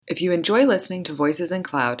If you enjoy listening to Voices in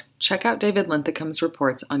Cloud, check out David Linthicum's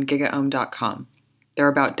reports on gigaohm.com. They're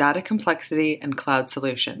about data complexity and cloud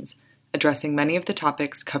solutions, addressing many of the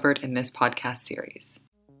topics covered in this podcast series.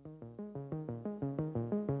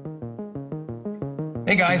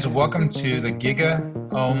 Hey guys, welcome to the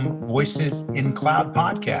GigaOhm Voices in Cloud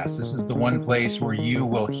podcast. This is the one place where you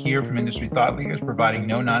will hear from industry thought leaders providing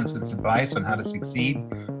no-nonsense advice on how to succeed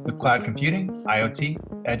with cloud computing,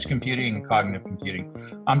 IoT, edge computing, and cognitive computing.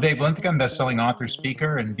 I'm Dave Linthicum, best-selling author,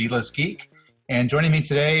 speaker, and B-list geek. And joining me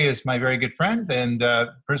today is my very good friend and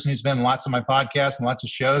person who's been on lots of my podcasts and lots of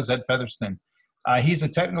shows, Ed Featherston. He's a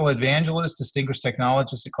technical evangelist, distinguished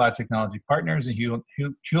technologist at Cloud Technology Partners, a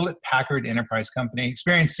Hewlett-Packard enterprise company,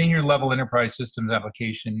 experienced senior-level enterprise systems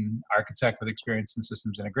application architect with experience in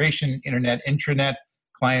systems integration, internet, intranet,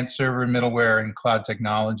 client, server, middleware, and cloud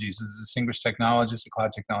technologies. As a distinguished technologist at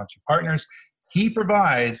Cloud Technology Partners, he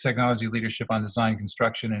provides technology leadership on design,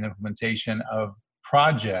 construction, and implementation of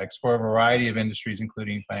projects for a variety of industries,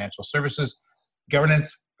 including financial services,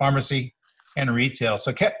 governance, pharmacy, and retail.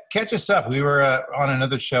 So catch us up. We were on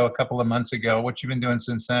another show a couple of months ago. What you been doing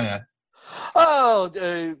since then, Ed?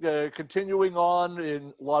 Continuing on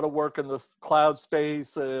in a lot of work in the cloud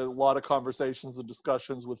space, a lot of conversations and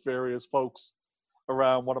discussions with various folks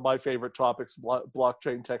around one of my favorite topics,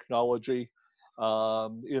 blockchain technology.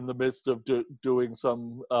 In the midst of doing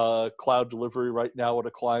some cloud delivery right now at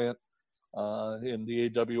a client in the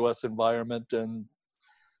AWS environment, and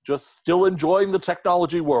just still enjoying the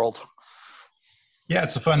technology world. Yeah,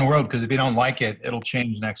 it's a fun world because if you don't like it, it'll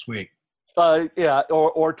change next week.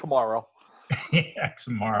 Or tomorrow. Yeah,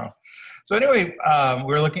 tomorrow. So anyway, I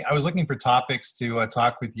was looking for topics to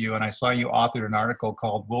talk with you, and I saw you authored an article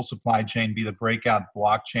called "Will Supply Chain Be the Breakout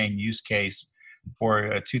Blockchain Use Case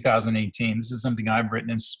for 2018?" This is something I've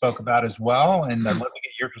written and spoke about as well, and I'd love to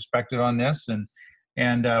get your perspective on this.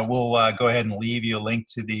 And we'll go ahead and leave you a link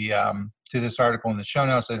to the to this article in the show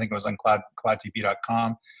notes. I think it was on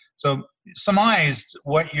cloudtp.com. So summarized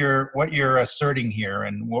what you're asserting here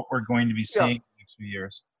and what we're going to be seeing in the next few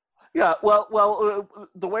years. Yeah, well,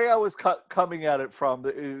 the way I was coming at it from,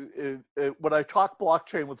 when I talk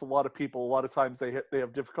blockchain with a lot of people, a lot of times they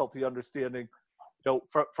have difficulty understanding,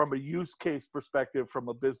 from a use case perspective, from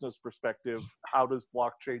a business perspective, how does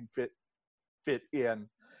blockchain fit in?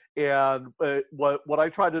 And what I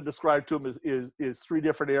try to describe to them is three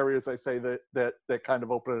different areas. I say that kind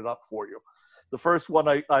of open it up for you. The first one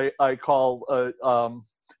I call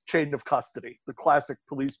chain of custody, the classic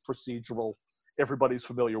police procedural everybody's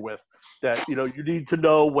familiar with. That you need to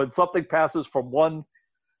know when something passes from one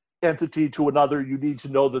entity to another, you need to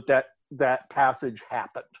know that passage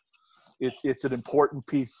happened. It's an important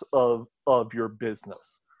piece of your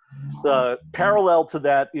business. The parallel to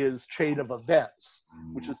that is chain of events,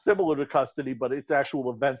 which is similar to custody, but it's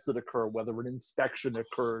actual events that occur, whether an inspection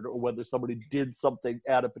occurred or whether somebody did something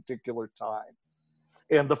at a particular time.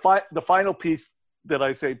 And the final piece that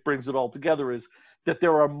I say brings it all together is that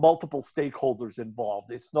there are multiple stakeholders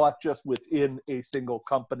involved. It's not just within a single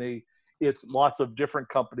company. It's lots of different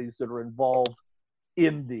companies that are involved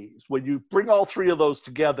in these. When you bring all three of those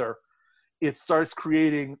together, it starts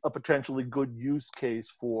creating a potentially good use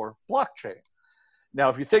case for blockchain. Now,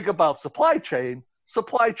 if you think about supply chain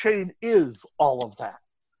is all of that.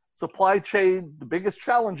 Supply chain, the biggest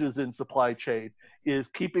challenges in supply chain is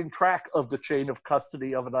keeping track of the chain of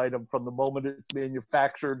custody of an item from the moment it's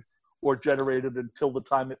manufactured or generated until the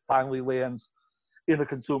time it finally lands in a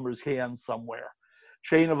consumer's hands somewhere.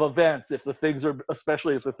 Chain of events,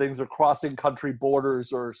 especially if the things are crossing country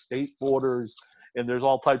borders or state borders, and there's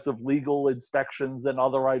all types of legal inspections and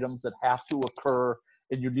other items that have to occur,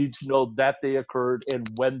 and you need to know that they occurred and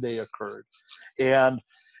when they occurred. And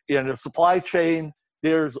in a supply chain,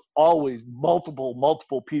 there's always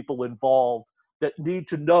multiple people involved that need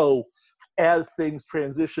to know as things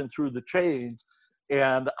transition through the chain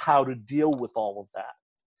and how to deal with all of that.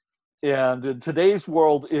 And in today's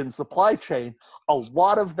world in supply chain, a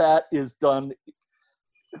lot of that is done,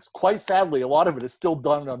 quite sadly, a lot of it is still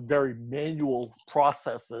done on very manual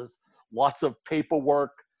processes, lots of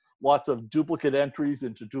paperwork, lots of duplicate entries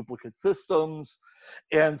into duplicate systems.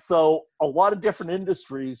 And so a lot of different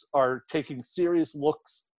industries are taking serious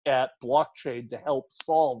looks at blockchain to help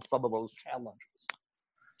solve some of those challenges.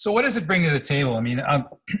 So what does it bring to the table? I mean,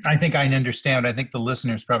 I think I understand. I think the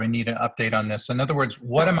listeners probably need an update on this. In other words,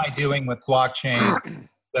 what am I doing with blockchain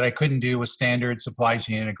that I couldn't do with standard supply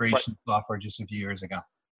chain integration software just a few years ago?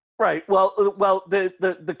 Right. Well,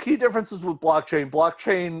 the key differences with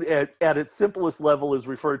blockchain at its simplest level is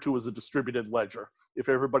referred to as a distributed ledger. If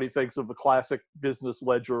everybody thinks of a classic business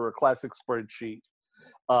ledger or a classic spreadsheet,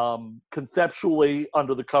 Conceptually,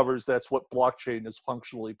 under the covers, that's what blockchain is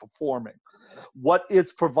functionally performing. What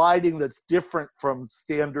it's providing that's different from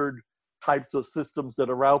standard types of systems that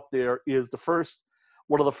are out there is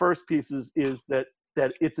one of the first pieces is that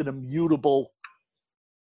it's an immutable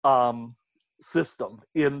system,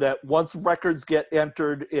 in that once records get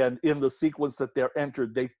entered and in the sequence that they're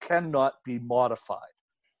entered, they cannot be modified.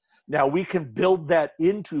 Now, we can build that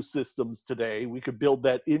into systems today. We could build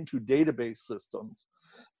that into database systems,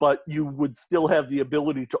 but you would still have the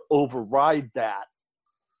ability to override that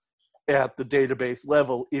at the database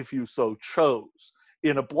level if you so chose.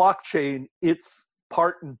 In a blockchain, it's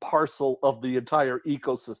part and parcel of the entire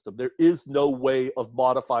ecosystem. There is no way of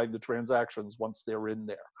modifying the transactions once they're in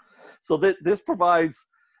there. So this provides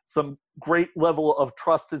some great level of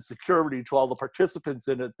trust and security to all the participants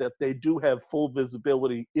in it, that they do have full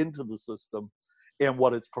visibility into the system and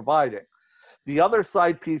what it's providing. The other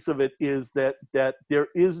side piece of it is that there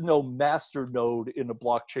is no master node in a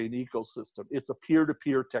blockchain ecosystem. It's a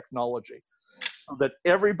peer-to-peer technology, so that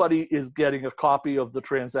everybody is getting a copy of the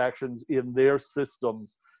transactions in their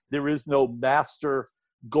systems. There is no master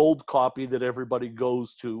gold copy that everybody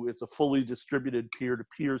goes to. It's a fully distributed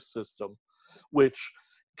peer-to-peer system, which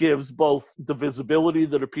gives both the visibility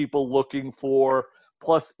that are people looking for,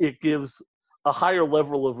 plus it gives a higher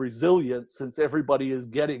level of resilience, since everybody is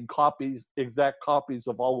getting exact copies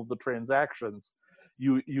of all of the transactions.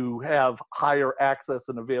 You have higher access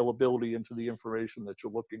and availability into the information that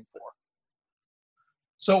you're looking for.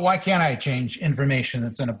 So why can't I change information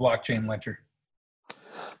that's in a blockchain ledger?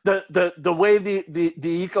 The way the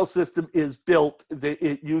ecosystem is built,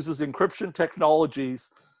 it uses encryption technologies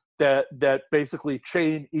that basically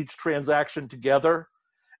chain each transaction together.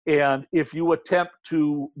 And if you attempt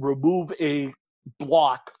to remove a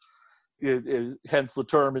block, hence the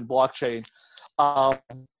term in blockchain,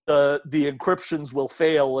 the encryptions will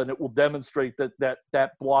fail, and it will demonstrate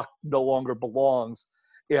that block no longer belongs.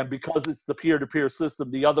 And because it's the peer-to-peer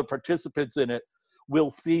system, the other participants in it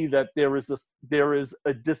will see that there is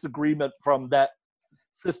a disagreement from that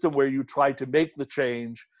system where you try to make the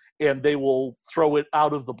change, and they will throw it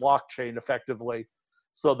out of the blockchain effectively,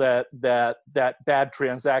 so that bad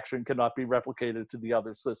transaction cannot be replicated to the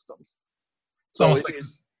other systems. It's almost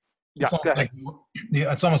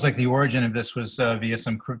like the origin of this was via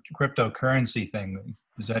some cryptocurrency thing.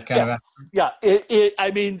 Is that kind of accurate? Yeah,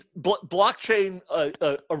 I mean, blockchain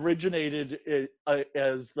originated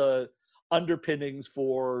as the underpinnings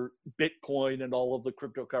for Bitcoin and all of the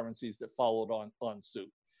cryptocurrencies that followed on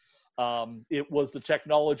suit. It was the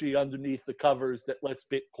technology underneath the covers that lets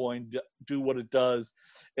Bitcoin do what it does,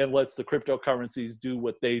 and lets the cryptocurrencies do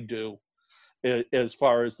what they do, as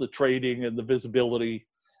far as the trading and the visibility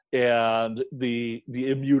and the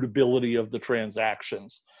immutability of the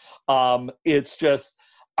transactions. It's just,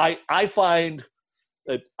 I find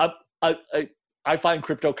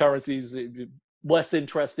cryptocurrencies less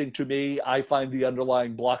interesting to me. I find the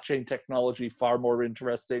underlying blockchain technology far more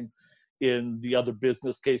interesting in the other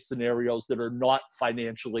business case scenarios that are not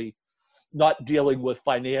dealing with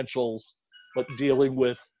financials, but dealing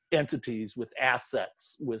with entities, with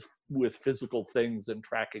assets, with physical things and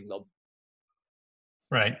tracking them.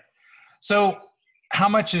 Right. So how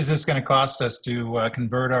much is this going to cost us to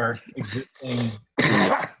convert our existing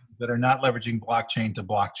that are not leveraging blockchain to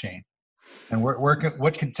blockchain? And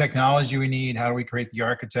what technology we need? How do we create the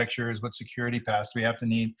architectures? What security paths do we have to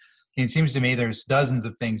need? And it seems to me there's dozens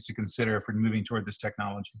of things to consider if we're moving toward this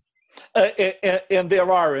technology. And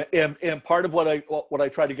there are, and part of what I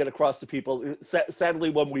try to get across to people,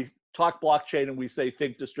 sadly, when we talk blockchain and we say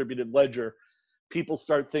think distributed ledger, people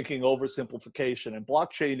start thinking oversimplification. And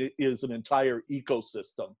blockchain is an entire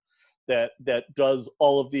ecosystem that does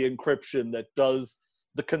all of the encryption, that does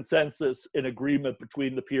the consensus and agreement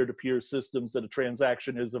between the peer-to-peer systems that a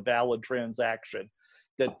transaction is a valid transaction,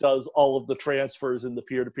 that does all of the transfers in the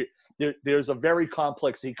peer-to-peer. There's a very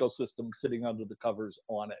complex ecosystem sitting under the covers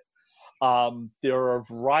on it. There are a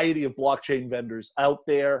variety of blockchain vendors out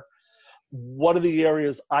there. One of the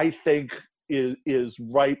areas I think is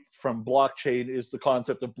ripe from blockchain is the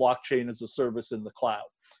concept of blockchain as a service in the cloud.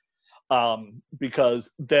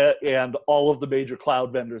 Because and all of the major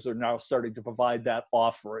cloud vendors are now starting to provide that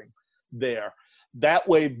offering there. That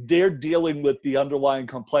way, they're dealing with the underlying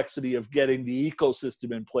complexity of getting the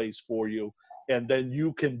ecosystem in place for you, and then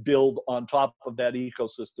you can build on top of that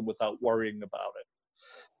ecosystem without worrying about it.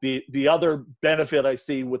 The other benefit I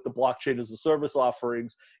see with the blockchain as a service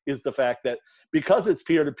offerings is the fact that because it's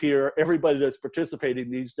peer-to-peer, everybody that's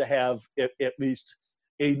participating needs to have at least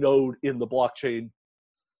a node in the blockchain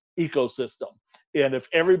ecosystem. And if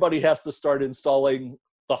everybody has to start installing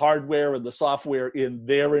the hardware and the software in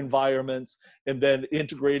their environments, and then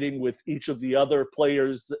integrating with each of the other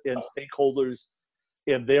players and stakeholders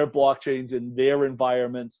in their blockchains, in their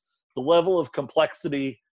environments, the level of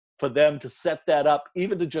complexity for them to set that up,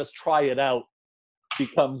 even to just try it out,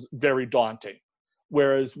 becomes very daunting.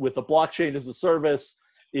 Whereas with a blockchain as a service,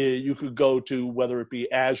 you could go to whether it be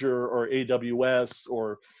Azure or AWS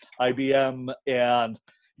or IBM, and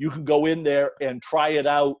you can go in there and try it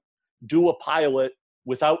out, do a pilot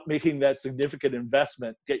without making that significant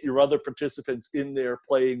investment, get your other participants in there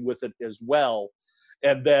playing with it as well.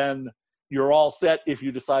 And then you're all set if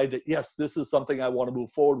you decide that, yes, this is something I want to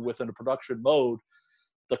move forward with in a production mode.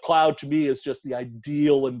 The cloud to me is just the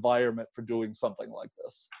ideal environment for doing something like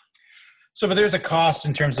this. So, but there's a cost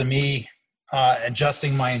in terms of me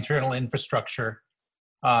adjusting my internal infrastructure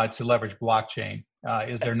to leverage blockchain.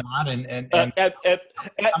 Is there not?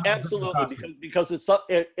 Absolutely, because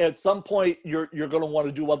at some point you're going to want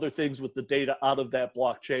to do other things with the data out of that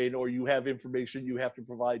blockchain, or you have information you have to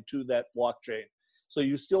provide to that blockchain. So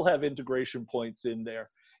you still have integration points in there.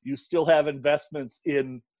 You still have investments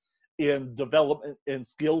in development and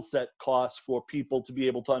skill set costs for people to be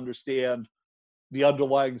able to understand the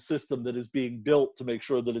underlying system that is being built to make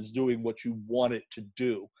sure that it's doing what you want it to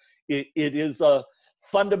do. It is a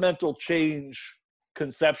fundamental change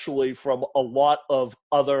conceptually from a lot of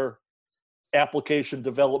other application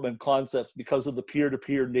development concepts because of the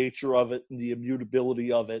peer-to-peer nature of it and the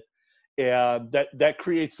immutability of it. And that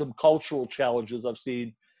creates some cultural challenges I've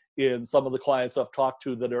seen in some of the clients I've talked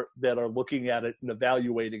to that are looking at it and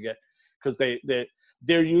evaluating it, because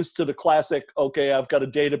they're used to the classic, okay, I've got a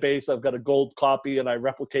database, I've got a gold copy, and I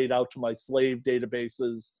replicate out to my slave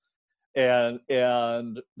databases. And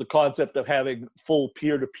the concept of having full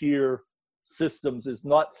peer-to-peer systems is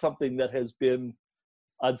not something that has been,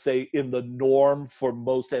 I'd say, in the norm for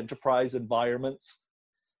most enterprise environments.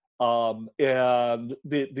 And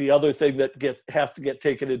the other thing that has to get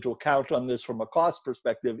taken into account on this from a cost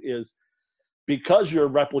perspective is, because you're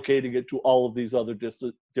replicating it to all of these other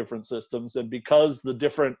different systems, and because the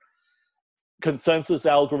different consensus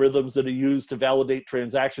algorithms that are used to validate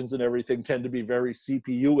transactions and everything tend to be very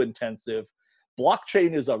CPU intensive,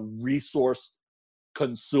 blockchain is a resource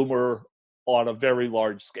consumer on a very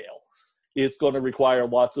large scale. It's going to require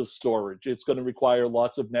lots of storage. It's going to require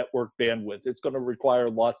lots of network bandwidth. It's going to require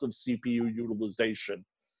lots of CPU utilization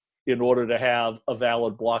in order to have a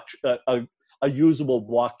valid a usable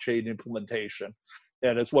blockchain implementation.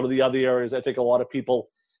 And it's one of the other areas I think a lot of people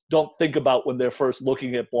don't think about when they're first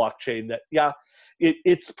looking at blockchain, that, yeah,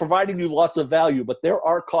 it's providing you lots of value, but there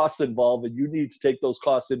are costs involved, and you need to take those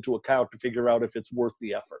costs into account to figure out if it's worth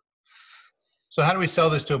the effort. So how do we sell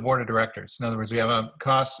this to a board of directors? In other words, we have a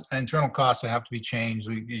cost, internal costs that have to be changed.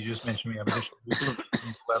 You just mentioned we have additional resources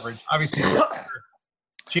to leverage. Obviously, it's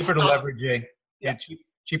cheaper to leverage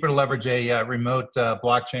cheaper to leverage a remote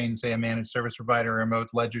blockchain, say a managed service provider, a remote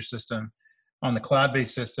ledger system on the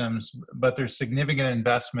cloud-based systems, but there's significant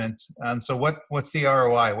investment. So what's the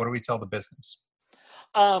ROI? What do we tell the business?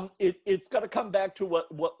 It's got to come back to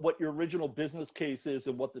what your original business case is,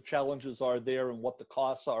 and what the challenges are there, and what the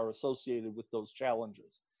costs are associated with those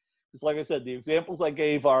challenges. Because like I said, the examples I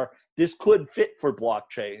gave are, this could fit for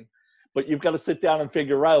blockchain, but you've got to sit down and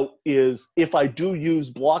figure out is, if I do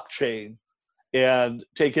use blockchain and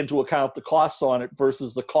take into account the costs on it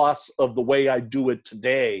versus the costs of the way I do it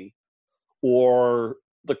today, or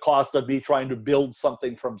the cost of me trying to build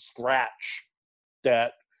something from scratch,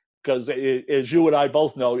 that, because as you and I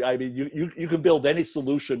both know, I mean, you can build any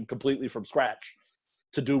solution completely from scratch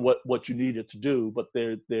to do what you need it to do, but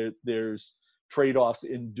there's trade-offs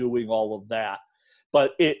in doing all of that.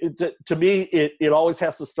 But to me, it always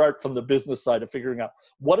has to start from the business side of figuring out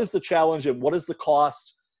what is the challenge and what is the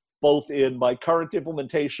cost, both in my current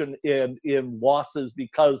implementation and in losses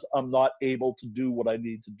because I'm not able to do what I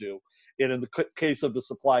need to do. And in the case of the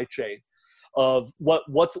supply chain, of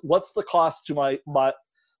what's the cost to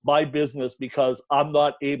my business because I'm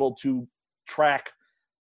not able to track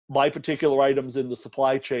my particular items in the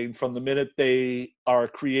supply chain from the minute they are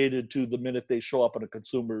created to the minute they show up on a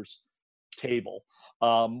consumer's table.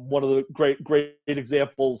 One of the great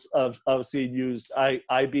examples of seeing used,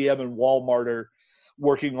 IBM and Walmart are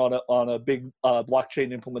working on a big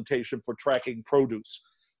blockchain implementation for tracking produce,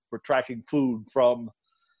 for tracking food from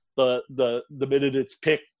the minute it's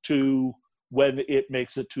picked to when it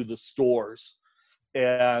makes it to the stores.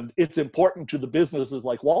 And it's important to the businesses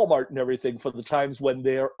like Walmart and everything for the times when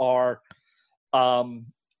there are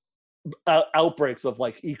outbreaks of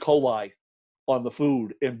like E. coli on the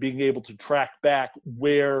food, and being able to track back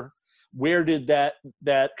where did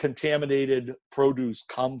that contaminated produce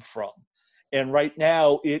come from, And right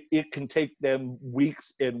now, it can take them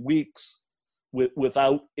weeks and weeks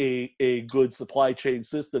without a good supply chain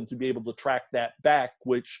system to be able to track that back,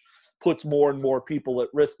 which puts more and more people at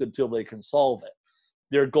risk until they can solve it.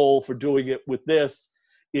 Their goal for doing it with this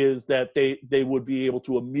is that they would be able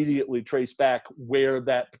to immediately trace back where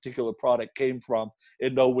that particular product came from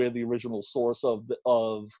and know where the original source of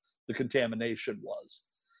the contamination was.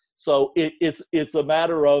 So it's a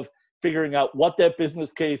matter of figuring out what that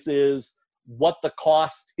business case is, what the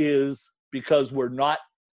cost is, because we're not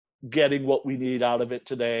getting what we need out of it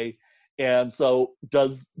today. And so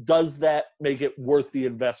does that make it worth the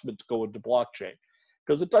investment to go into blockchain?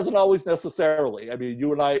 Because it doesn't always necessarily. I mean,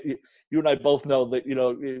 you and I both know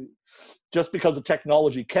that, just because a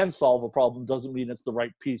technology can solve a problem doesn't mean it's the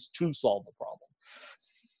right piece to solve a problem.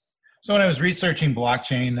 So when I was researching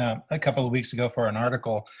blockchain a couple of weeks ago for an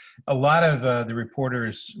article, a lot of the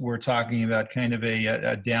reporters were talking about kind of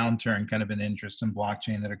a downturn, kind of an interest in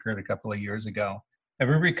blockchain that occurred a couple of years ago. Have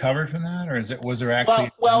we recovered from that, or was there actually?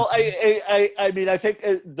 Well, I mean, I think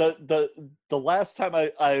the last time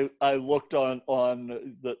I looked on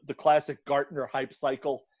the classic Gartner hype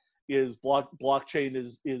cycle is blockchain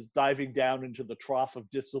is diving down into the trough of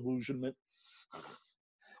disillusionment,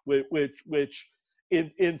 which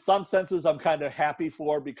in some senses I'm kind of happy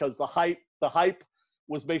for, because the hype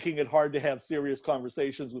was making it hard to have serious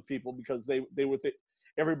conversations with people, because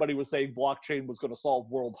everybody was saying blockchain was going to solve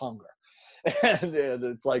world hunger. And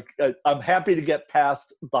it's like, I'm happy to get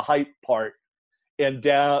past the hype part and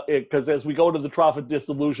down, because as we go to the trough of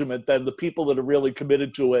disillusionment, then the people that are really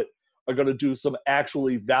committed to it are going to do some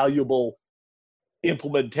actually valuable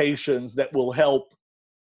implementations that will help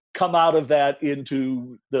come out of that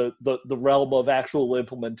into the realm of actual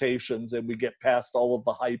implementations, and we get past all of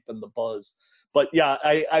the hype and the buzz. But yeah,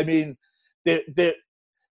 I mean,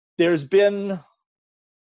 there's been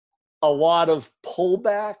a lot of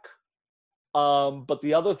pullback. But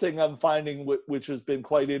the other thing I'm finding, which has been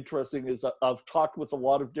quite interesting, is I've talked with a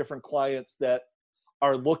lot of different clients that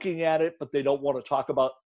are looking at it, but they don't want to talk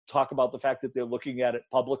about the fact that they're looking at it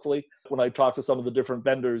publicly. When I talk to some of the different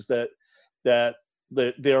vendors, that there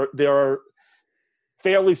are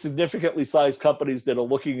fairly significantly sized companies that are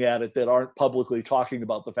looking at it that aren't publicly talking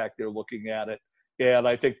about the fact they're looking at it. And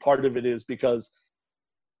I think part of it is because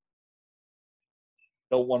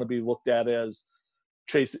they don't want to be looked at as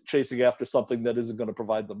chasing after something that isn't going to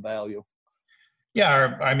provide them value.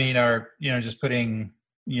 Yeah, just putting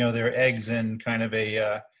their eggs in kind of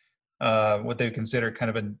a what they consider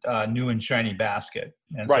kind of a new and shiny basket,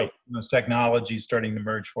 and right. So this technology is starting to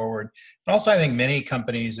merge forward. And also, I think many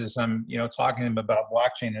companies, as I'm talking to them about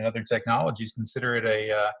blockchain and other technologies, consider it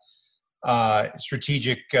a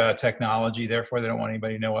strategic technology. Therefore, they don't want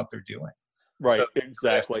anybody to know what they're doing. Right. So,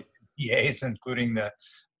 exactly. EAs, including the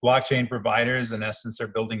blockchain providers, in essence, they're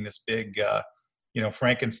building this big,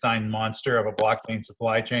 Frankenstein monster of a blockchain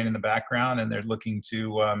supply chain in the background, and they're looking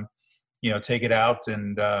to, take it out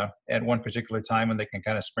and at one particular time when they can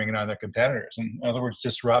kind of spring it on their competitors. In other words,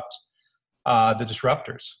 disrupt the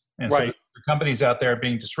disruptors. And right. So the companies out there are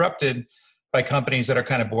being disrupted by companies that are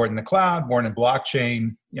kind of born in the cloud, born in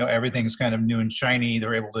blockchain. Everything's kind of new and shiny.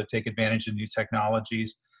 They're able to take advantage of new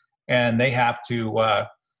technologies, and they have to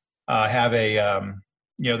have a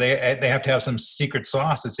they have to have some secret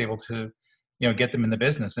sauce that's able to get them in the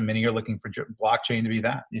business, and many are looking for blockchain to be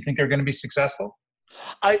that. Do you think they're going to be successful?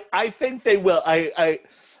 I think they will. I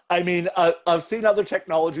mean, I've seen other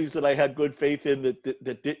technologies that I had good faith in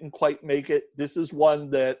that didn't quite make it. This is one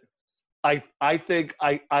that I think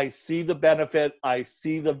I see the benefit, I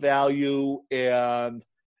see the value, and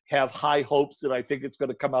have high hopes that I think it's going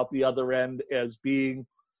to come out the other end as being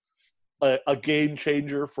a game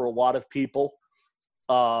changer for a lot of people.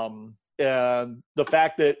 And the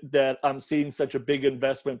fact that I'm seeing such a big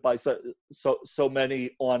investment by so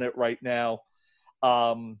many on it right now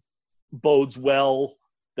bodes well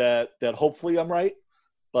that hopefully I'm right.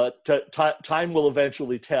 But time will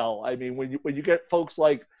eventually tell. I mean, when you get folks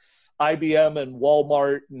like IBM and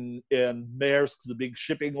Walmart and Maersk, the big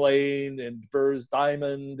shipping lane, and Burrs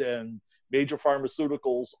Diamond and major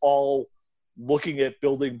pharmaceuticals all looking at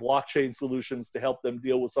building blockchain solutions to help them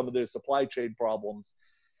deal with some of their supply chain problems.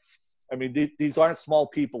 I mean, these aren't small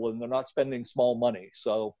people, and they're not spending small money.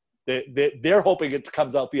 So they're hoping it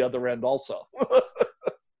comes out the other end also.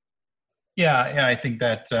 Yeah, I think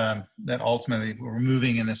that that ultimately we're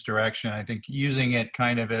moving in this direction. I think using it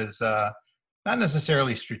kind of as not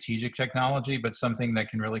necessarily strategic technology, but something that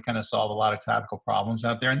can really kind of solve a lot of tactical problems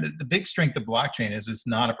out there. And the big strength of blockchain is it's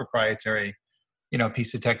not a proprietary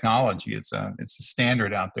piece of technology. It's a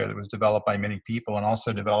standard out there that was developed by many people and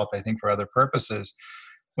also developed, I think, for other purposes.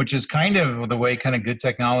 which is kind of the way kind of good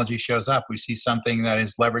technology shows up. We see something that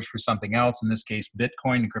is leveraged for something else, in this case,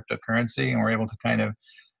 Bitcoin and cryptocurrency, and we're able to kind of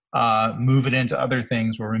move it into other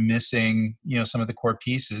things where we're missing, some of the core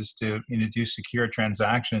pieces to do secure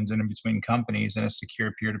transactions in between companies in a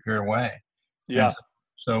secure peer-to-peer way. Yeah.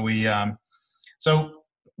 And so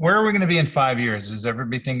where are we going to be in 5 years? Is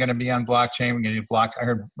everything going to be on blockchain? We're going to do I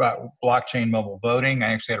heard about blockchain mobile voting.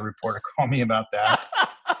 I actually had a reporter call me about that.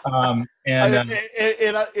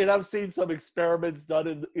 And I've seen some experiments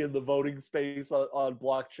done in the voting space on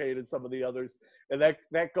blockchain and some of the others, and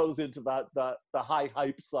that goes into the high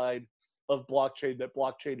hype side of blockchain, that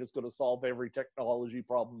blockchain is going to solve every technology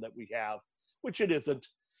problem that we have, which it isn't.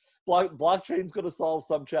 Blockchain's going to solve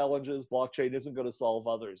some challenges. Blockchain isn't going to solve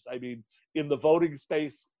others. I mean, in the voting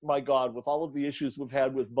space, my God, with all of the issues we've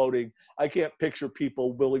had with voting, I can't picture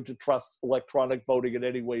people willing to trust electronic voting in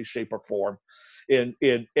any way, shape, or form in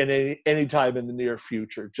any time in the near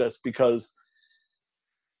future, just because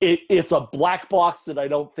it's a black box that I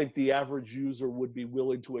don't think the average user would be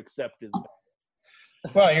willing to accept as.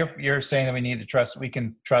 Well, you're saying that we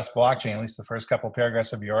can trust blockchain, at least the first couple of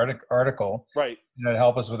paragraphs of your article, right? To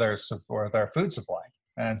help us with our food supply,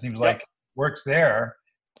 and it seems like it works there,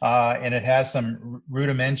 and it has some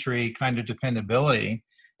rudimentary kind of dependability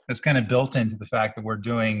that's kind of built into the fact that we're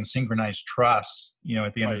doing synchronized trust,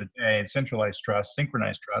 at the end of the day, and centralized trust,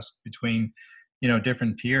 synchronized trust between,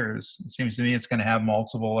 different peers. It seems to me it's going to have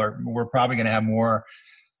we're probably going to have more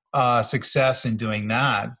success in doing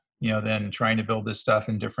that, than trying to build this stuff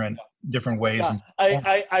in different ways.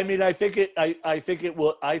 Yeah. I mean, I think it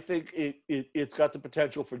will. I think it's got the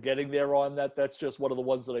potential for getting there on that. That's just one of the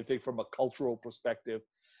ones that I think, from a cultural perspective,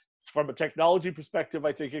 from a technology perspective,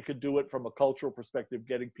 I think it could do it. From a cultural perspective,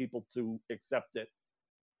 getting people to accept it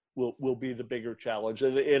will be the bigger challenge.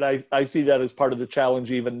 And I see that as part of the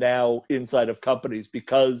challenge even now inside of companies,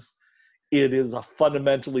 because it is a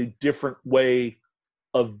fundamentally different way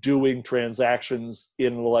of doing transactions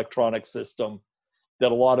in an electronic system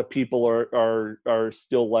that a lot of people are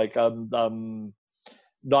still like, I'm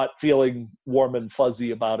not feeling warm and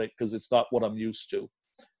fuzzy about it because it's not what I'm used to.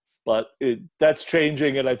 But that's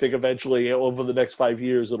changing, and I think eventually, over the next 5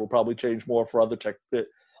 years, it'll probably change more for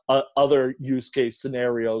other use case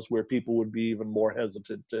scenarios where people would be even more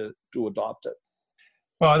hesitant to adopt it.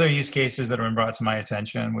 Well, other use cases that have been brought to my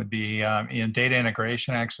attention would be in data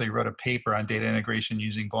integration. I actually wrote a paper on data integration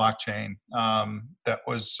using blockchain that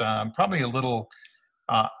was probably a little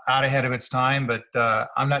out ahead of its time, but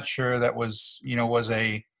I'm not sure that was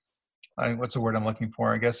a what's the word I'm looking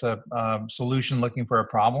for? I guess a solution looking for a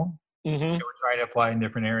problem. Mm-hmm. We're trying to apply in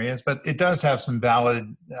different areas, but it does have some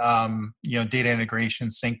valid data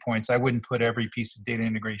integration sync points. I wouldn't put every piece of data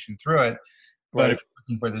integration through it. But if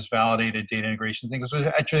you're looking for this validated data integration thing, so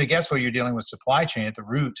actually, I guess what you're dealing with supply chain at the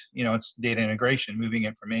root, it's data integration, moving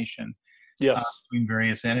information between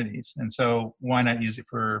various entities. And so why not use it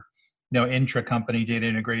for, intra-company data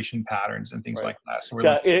integration patterns and things like that? So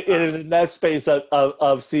in that space,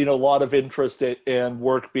 I've seen a lot of interest and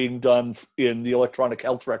work being done in the electronic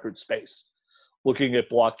health record space, looking at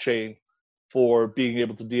blockchain for being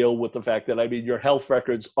able to deal with the fact that, I mean, your health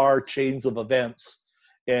records are chains of events,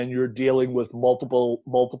 and you're dealing with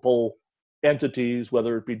multiple entities,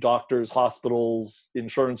 whether it be doctors, hospitals,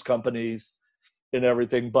 insurance companies, and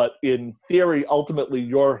everything. But in theory, ultimately,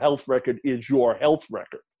 your health record is your health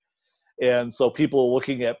record. And so people are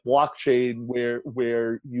looking at blockchain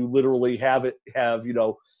where you literally have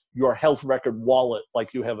your health record wallet,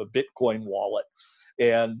 like you have a Bitcoin wallet,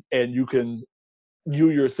 and you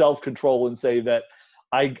yourself control and say that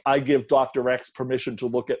I give Dr. X permission to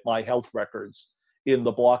look at my health records in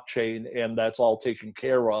the blockchain, and that's all taken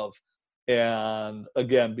care of. And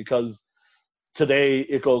again, because today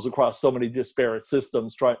it goes across so many disparate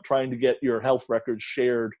systems, trying to get your health records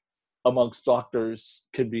shared amongst doctors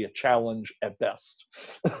can be a challenge at best.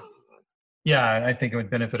 Yeah, I think it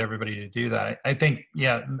would benefit everybody to do that. I think,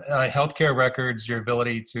 healthcare records, your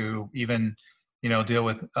ability to even, deal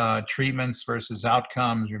with treatments versus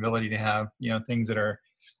outcomes, your ability to have, things that are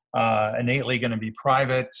innately going to be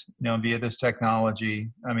private, via this technology.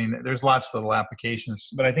 I mean, there's lots of little applications,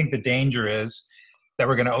 but I think the danger is that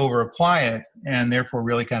we're going to over apply it and therefore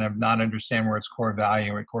really kind of not understand where its core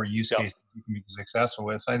value or core use case you can be successful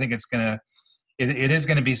with. So I think it is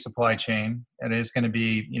going to be supply chain. It is going to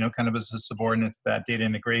be, kind of as a subordinate to that data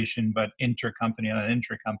integration, but inter-company and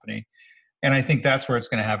intra-company. And I think that's where it's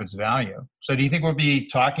going to have its value. So do you think we'll be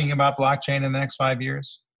talking about blockchain in the next 5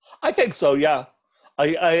 years? I think so, yeah.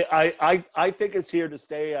 I think it's here to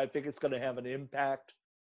stay. I think it's going to have an impact.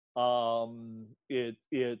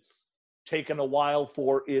 It's taken a while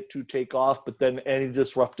for it to take off, but then any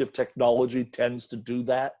disruptive technology tends to do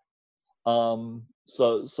that.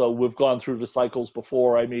 So we've gone through the cycles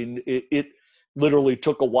before. I mean, it literally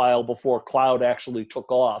took a while before cloud actually took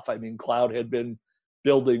off. I mean, cloud had been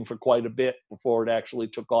building for quite a bit before it actually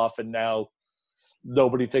took off, and now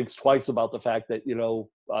nobody thinks twice about the fact that,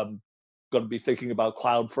 I'm going to be thinking about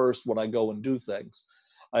cloud first when I go and do things.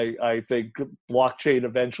 I think blockchain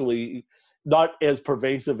eventually, not as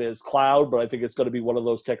pervasive as cloud, but I think it's going to be one of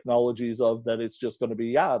those technologies of that it's just going to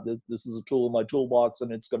be, this is a tool in my toolbox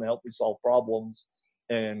and it's going to help me solve problems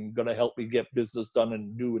and going to help me get business done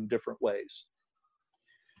in new and different ways.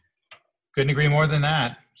 Couldn't agree more than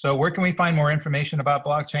that. So where can we find more information about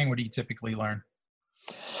blockchain? What do you typically learn?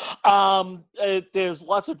 There's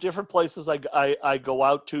lots of different places I go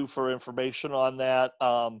out to for information on that.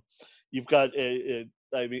 You've got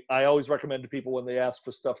I always recommend to people when they ask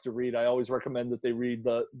for stuff to read, I always recommend that they read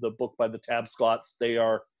the book by the Tabscotts. They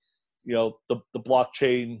are, the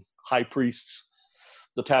blockchain high priests,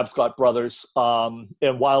 the Tabscott brothers.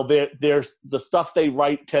 And while there's the stuff they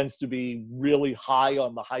write tends to be really high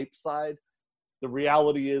on the hype side, the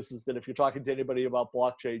reality is that if you're talking to anybody about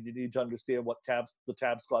blockchain, you need to understand what the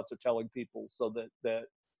Tabscotts are telling people, so that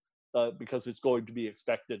because it's going to be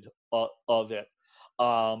expected of it.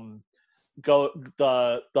 The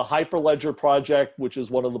Hyperledger project, which is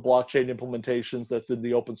one of the blockchain implementations that's in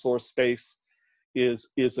the open source space, is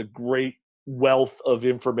a great wealth of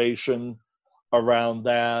information around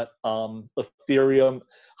that. Ethereum,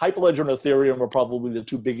 Hyperledger and Ethereum are probably the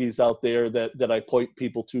two biggies out there that I point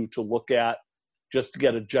people to look at, just to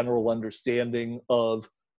get a general understanding of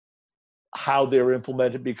how they're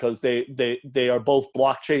implemented, because they are both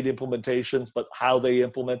blockchain implementations, but how they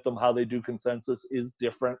implement them, how they do consensus is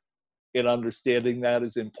different, and understanding that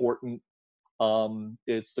is important.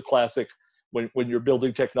 It's the classic, when you're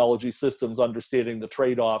building technology systems, understanding the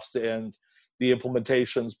trade-offs, and the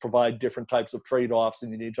implementations provide different types of trade-offs,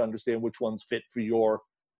 and you need to understand which ones fit for your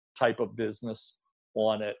type of business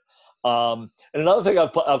on it. And another thing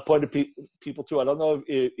I've pointed people to, I don't know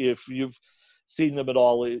if you've seen them at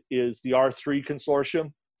all, is the R3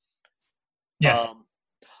 consortium. Yes.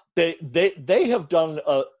 They have done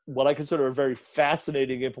what I consider a very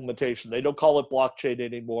fascinating implementation. They don't call it blockchain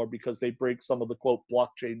anymore because they break some of the quote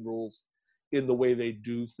blockchain rules in the way they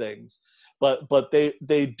do things. But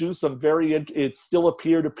they do some it's still a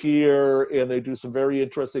peer-to-peer, and they do some very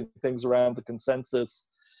interesting things around the consensus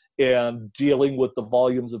and dealing with the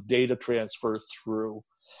volumes of data transfer through.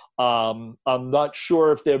 I'm not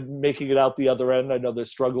sure if they're making it out the other end. I know they're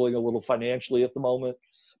struggling a little financially at the moment,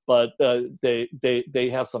 but they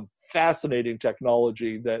have some fascinating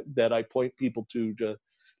technology that I point people to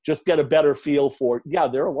just get a better feel for. Yeah,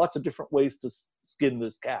 there are lots of different ways to skin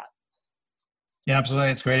this cat. Yeah, absolutely.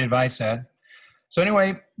 It's great advice, Ed. So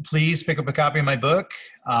anyway, please pick up a copy of my book,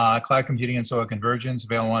 Cloud Computing and Soil Convergence,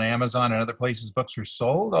 available on Amazon and other places books are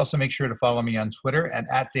sold. Also, make sure to follow me on Twitter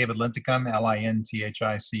at David Linthicum, Linthicum, as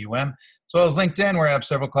well as LinkedIn, where I have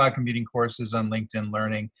several cloud computing courses on LinkedIn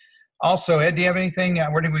Learning. Also, Ed, do you have anything?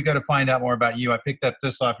 Where do we go to find out more about you? I picked up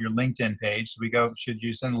this off your LinkedIn page. Should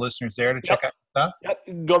you send the listeners there to check out stuff?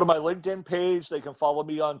 Yep. Go to my LinkedIn page. They can follow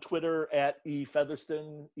me on Twitter at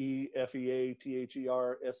Featherston,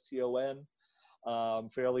 Featherston. I'm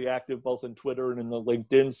fairly active both in Twitter and in the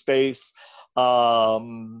LinkedIn space.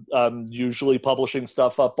 I'm usually publishing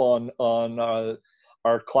stuff up on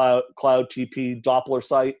our Cloud TP Doppler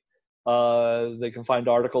site. They can find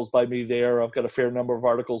articles by me there. I've got a fair number of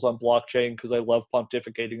articles on blockchain because I love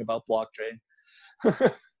pontificating about blockchain.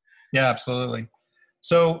 Yeah, absolutely.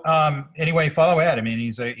 So anyway, follow Ed. I mean,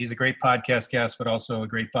 he's a great podcast guest, but also a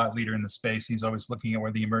great thought leader in the space. He's always looking at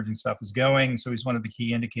where the emerging stuff is going. So he's one of the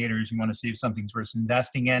key indicators. You want to see if something's worth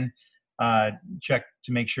investing in. Check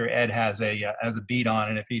to make sure Ed has a beat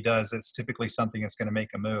on it. If he does, it's typically something that's going to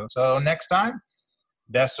make a move. So next time,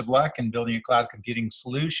 best of luck in building your cloud computing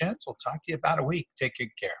solutions. We'll talk to you about a week. Take good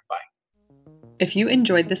care. Bye. If you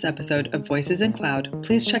enjoyed this episode of Voices in Cloud,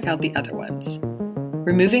 please check out the other ones.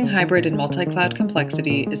 Removing hybrid and multi-cloud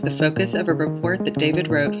complexity is the focus of a report that David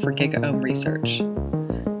wrote for GigaOM Research.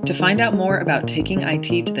 To find out more about taking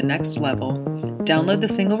IT to the next level, download the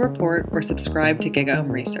single report or subscribe to GigaOM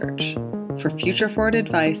Research for future forward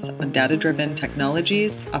advice on data-driven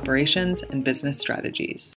technologies, operations, and business strategies.